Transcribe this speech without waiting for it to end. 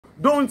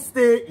Don't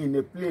stay in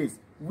a place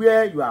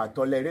where you are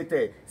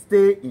tolerated.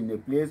 Stay in a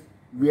place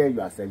where you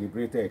are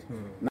celebrated.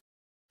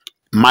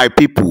 My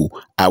people,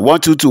 I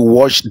want you to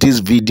watch this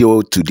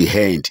video to the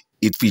end.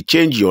 It will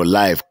change your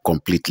life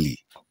completely.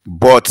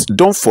 But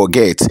don't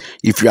forget,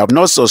 if you have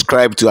not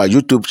subscribed to our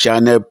YouTube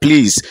channel,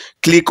 please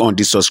click on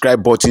the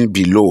subscribe button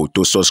below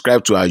to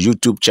subscribe to our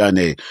YouTube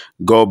channel.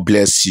 God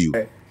bless you.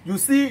 You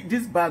see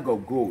this bag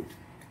of gold,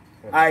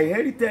 I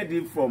inherited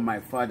it from my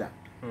father.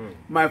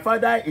 My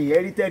father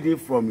inherited it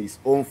from his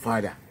own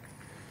father.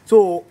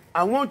 So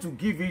I want to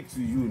give it to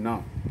you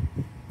now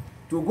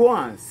to go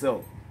and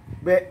sell.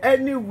 But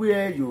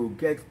anywhere you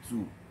get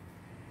to,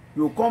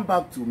 you come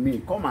back to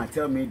me, come and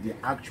tell me the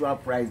actual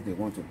price they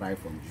want to buy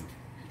from you.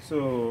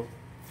 So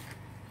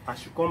I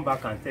should come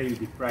back and tell you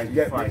the price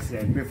before I sell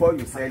it. Before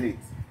you sell it.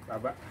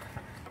 Papa,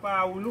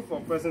 I will look for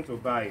a person to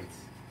buy it.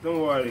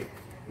 Don't worry.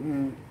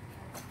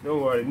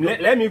 Don't worry.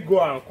 Let me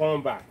go and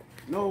come back.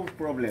 No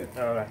problem.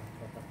 All right.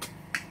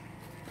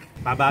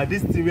 Baba,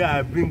 this thing where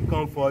I bring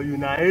come for you,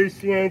 na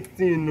ancient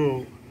thing,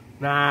 no.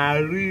 Na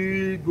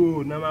real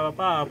gold. Na my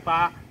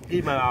papa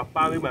give my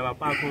papa, make my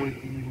papa come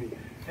give me.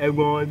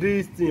 Egbon,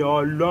 this thing,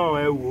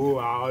 Ọlọ́run, ẹ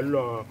wò,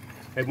 Ọlọ́run.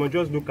 Egbon,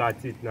 just look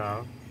at it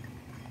now.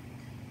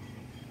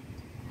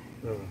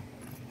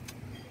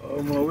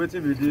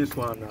 Wetin be this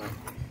one now?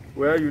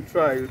 Well, you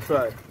try.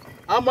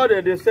 How much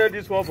they sell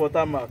this one for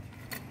tarmac?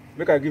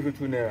 Make I give you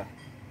 2 naira.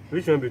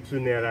 Which one be 2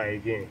 naira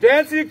again?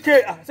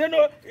 20k. Say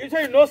no, you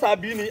say you know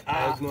Sabini.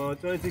 Egbon,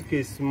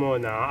 20k small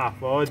now.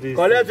 For all this.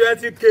 Collect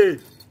 20k.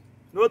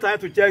 No time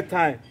to check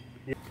time.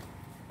 Yeah.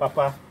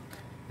 Papa,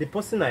 the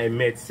person I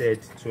met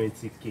said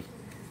 20k.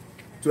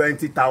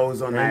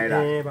 20,000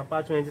 naira.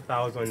 Papa,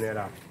 20,000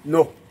 naira.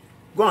 No.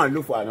 Go and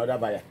look for another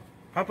buyer.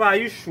 Papa, are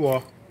you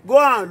sure? Go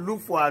and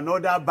look for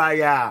another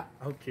buyer.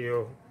 Okay.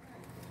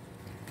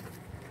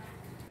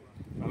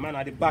 Mama,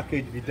 now the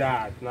package be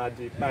that. Now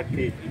the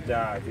package be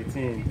that. The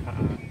thing.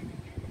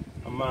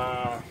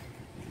 Mama.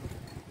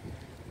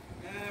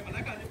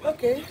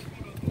 Okay.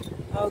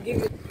 I'll give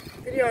you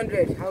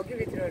 300. I'll give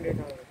you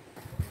 300,000.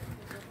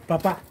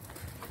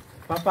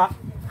 Papa,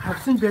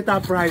 I've seen better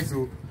price,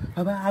 oh.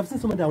 Papa, I've seen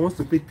someone that wants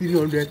to pay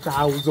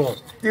 300,000.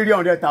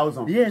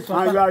 300,000. Yes, Papa.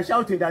 And you are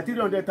shouting that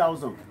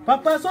 300,000.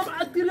 Papa, some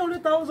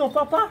 300,000,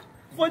 Papa,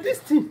 for this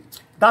thing.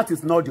 That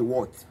is not the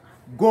worth.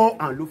 Go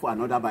and look for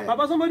another buyer.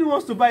 Papa, somebody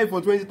wants to buy it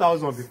for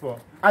 20,000 before.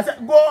 I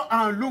said, go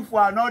and look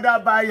for another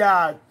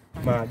buyer.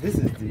 Ma, this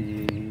is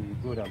the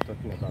gold I'm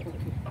talking about.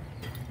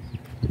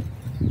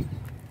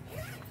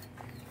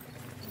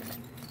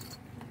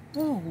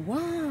 Oh,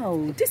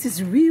 wow. This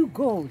is real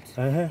gold.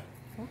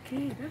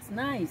 Okay, that's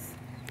nice.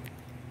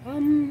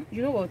 You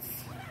know what?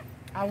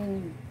 I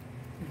will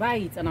buy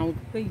it and I will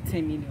pay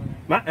 10 million.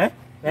 Ma,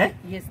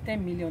 Yes,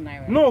 10 million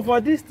naira. No, for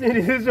this thing,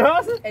 is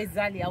just...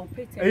 Exactly, I will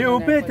pay 10 million. You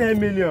will pay 10 million.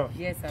 million?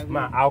 Yes, I will.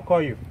 Ma, I'll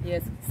call you.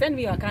 Yes, send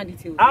me your account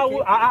details. I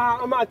will,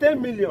 I'm at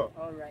 10 million.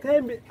 All right.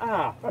 10 million.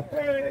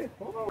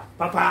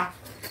 Papa,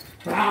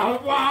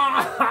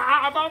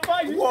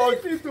 you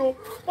What? see it, oh.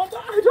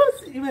 Papa,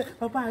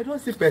 I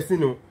don't see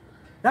person, oh.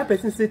 That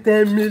person say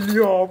 10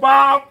 million.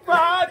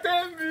 Papa,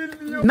 10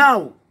 million.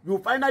 Now, you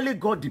finally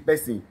got the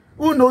person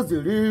who knows the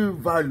real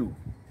value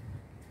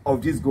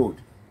of this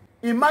gold.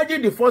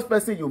 Imagine the first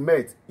person you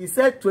met, he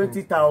said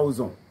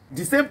 20,000.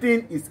 The same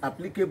thing is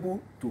applicable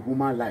to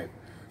human life.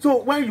 So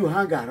when you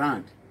hang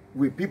around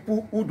with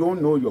people who don't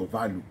know your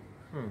value,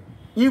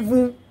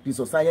 even the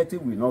society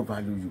will not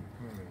value you.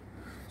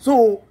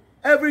 So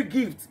every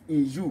gift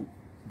in you,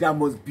 there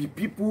must be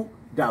people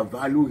that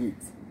value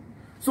it.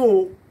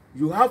 So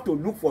you have to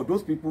look for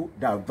those people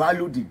that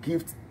value the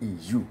gift in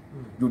you.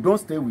 You don't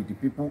stay with the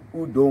people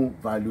who don't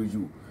value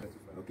you.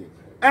 Okay.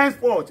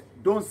 Henceforth,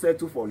 don't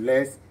settle for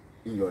less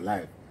in your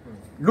life.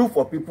 Look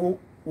for people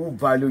who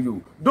value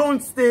you.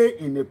 Don't stay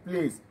in a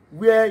place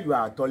where you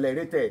are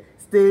tolerated.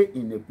 Stay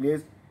in a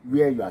place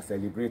where you are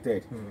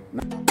celebrated.